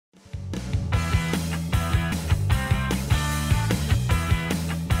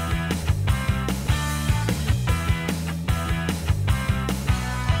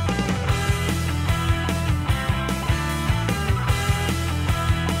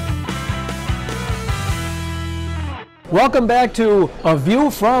Welcome back to A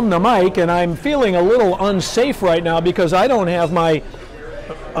View from the Mic, and I'm feeling a little unsafe right now because I don't have my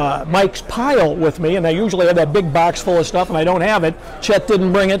Mike's pile with me, and I usually have that big box full of stuff, and I don't have it. Chet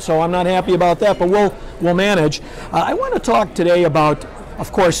didn't bring it, so I'm not happy about that, but we'll manage. I want to talk today about,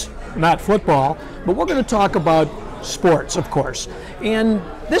 of course, not football, but we're going to talk about sports, of course. And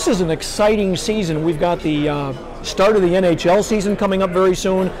this is an exciting season. We've got the start of the NHL season coming up very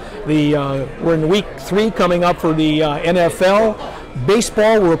soon. We're in week 3 coming up for the NFL.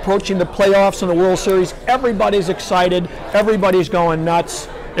 Baseball, we're approaching the playoffs in the World Series. Everybody's excited. Everybody's going nuts,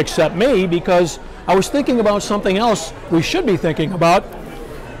 except me, because I was thinking about something else we should be thinking about,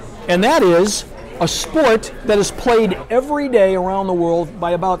 and that is a sport that is played every day around the world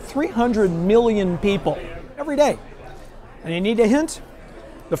by about 300 million people every day. And you need a hint?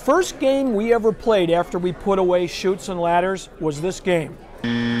 The first game we ever played after we put away chutes and ladders was this game.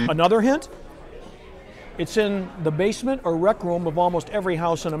 Another hint? It's in the basement or rec room of almost every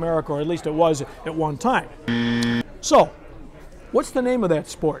house in America, or at least it was at one time. So, what's the name of that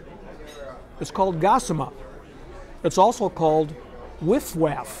sport? It's called Gossamer. It's also called Whiff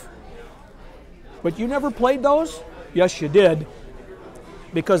Waff. But you never played those? Yes, you did.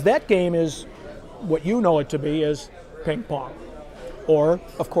 Because that game is what you know it to be is ping pong. Or,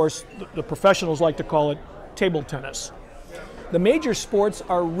 of course, the professionals like to call it table tennis. The major sports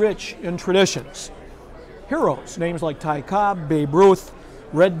are rich in traditions. Heroes, names like Ty Cobb, Babe Ruth,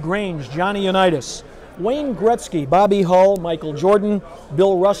 Red Grange, Johnny Unitas, Wayne Gretzky, Bobby Hull, Michael Jordan,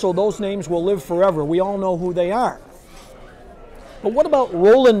 Bill Russell, those names will live forever. We all know who they are. But what about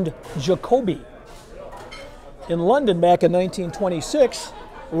Roland Jacobi? In London back in 1926,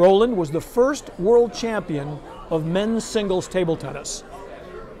 Roland was the first world champion of men's singles table tennis.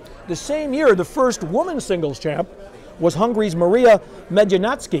 The same year, the first women's singles champ was Hungary's Maria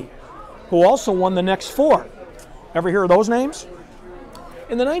Medjanatsky, who also won the next 4. Ever hear of those names?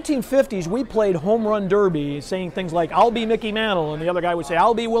 In the 1950s, we played home run derby, saying things like, "I'll be Mickey Mantle," and the other guy would say,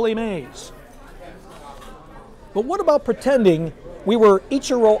 "I'll be Willie Mays." But what about pretending we were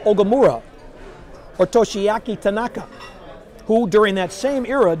Ichiro Ogamura or Toshiaki Tanaka, who during that same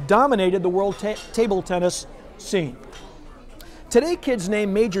era dominated the world table tennis scene? Today, kids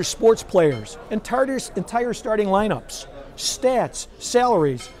name major sports players, entire starting lineups, stats,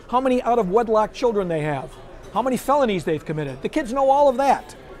 salaries, how many out-of-wedlock children they have, how many felonies they've committed. The kids know all of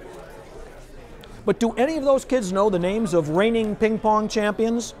that. But do any of those kids know the names of reigning ping pong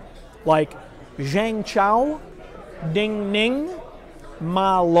champions like Zhang Chao, Ding Ning,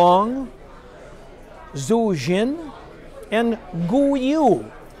 Ma Long, Zhu Jin, and Gu Yu?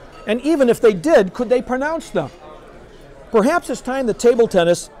 And even if they did, could they pronounce them? Perhaps it's time the table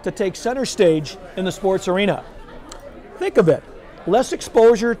tennis to take center stage in the sports arena. Think of it. Less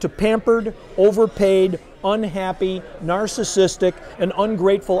exposure to pampered, overpaid, unhappy, narcissistic, and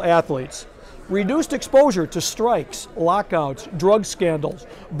ungrateful athletes. Reduced exposure to strikes, lockouts, drug scandals,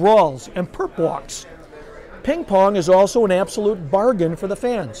 brawls, and perp walks. Ping pong is also an absolute bargain for the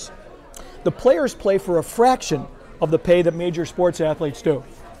fans. The players play for a fraction of the pay that major sports athletes do.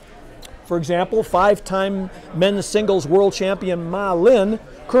 For example, 5-time men's singles world champion Ma Lin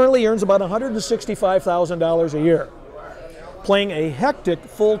currently earns about $165,000 a year, playing a hectic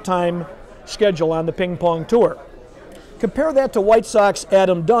full-time schedule on the ping pong tour. Compare that to White Sox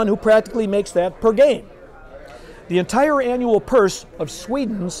Adam Dunn, who practically makes that per game. The entire annual purse of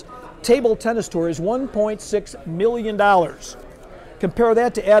Sweden's table tennis tour is $1.6 million. Compare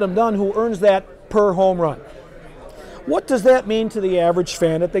that to Adam Dunn, who earns that per home run. What does that mean to the average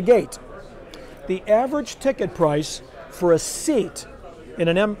fan at the gate? The average ticket price for a seat in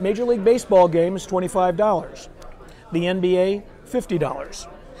a Major League Baseball game is $25. The NBA, $50.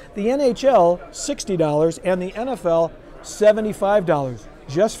 The NHL, $60, and the NFL, $75,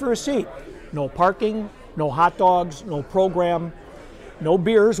 just for a seat. No parking, no hot dogs, no program, no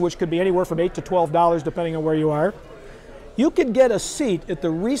beers, which could be anywhere from $8 to $12 depending on where you are. You could get a seat at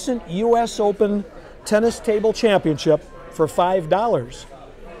the recent US Open Tennis Table Championship for $5,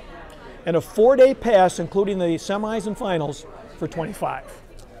 and a 4-day pass, including the semis and finals, for $25.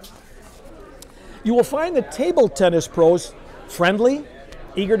 You will find the table tennis pros friendly,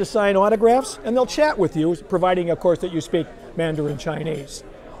 eager to sign autographs, and they'll chat with you, providing, of course, that you speak Mandarin Chinese.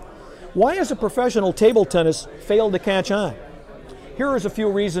 Why has a professional table tennis failed to catch on? Here is a few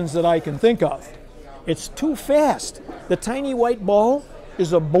reasons that I can think of. It's too fast. The tiny white ball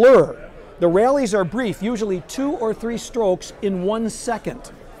is a blur. The rallies are brief, usually 2 or 3 strokes in 1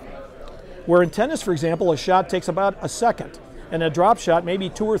 second. Where in tennis, for example, a shot takes about a second, and a drop shot maybe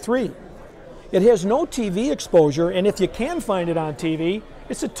 2 or 3. It has no TV exposure, and if you can find it on TV,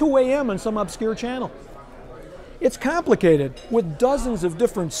 it's at 2 a.m. on some obscure channel. It's complicated with dozens of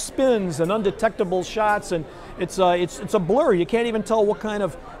different spins and undetectable shots, and it's a blur. You can't even tell what kind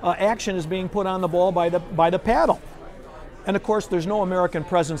of action is being put on the ball by the paddle. And of course, there's no American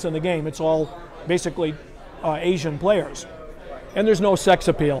presence in the game. It's all basically Asian players. And there's no sex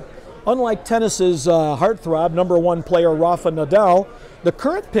appeal. Unlike tennis's heartthrob, #1 player Rafa Nadal, the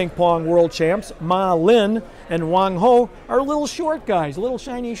current ping pong world champs Ma Lin and Wang Ho are little short guys, little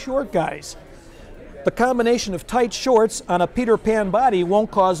shiny short guys. The combination of tight shorts on a Peter Pan body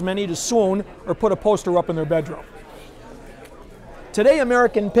won't cause many to swoon or put a poster up in their bedroom. Today,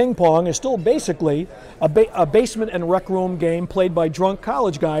 American ping pong is still basically a basement and rec room game played by drunk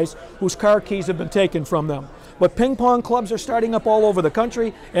college guys whose car keys have been taken from them. But ping pong clubs are starting up all over the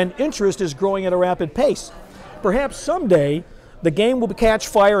country, and interest is growing at a rapid pace. Perhaps someday, the game will catch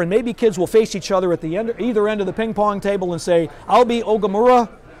fire, and maybe kids will face each other at either end of the ping pong table and say, "I'll be Ogamura,"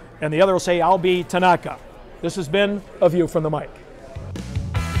 and the other will say, "I'll be Tanaka." This has been A View from the Mic.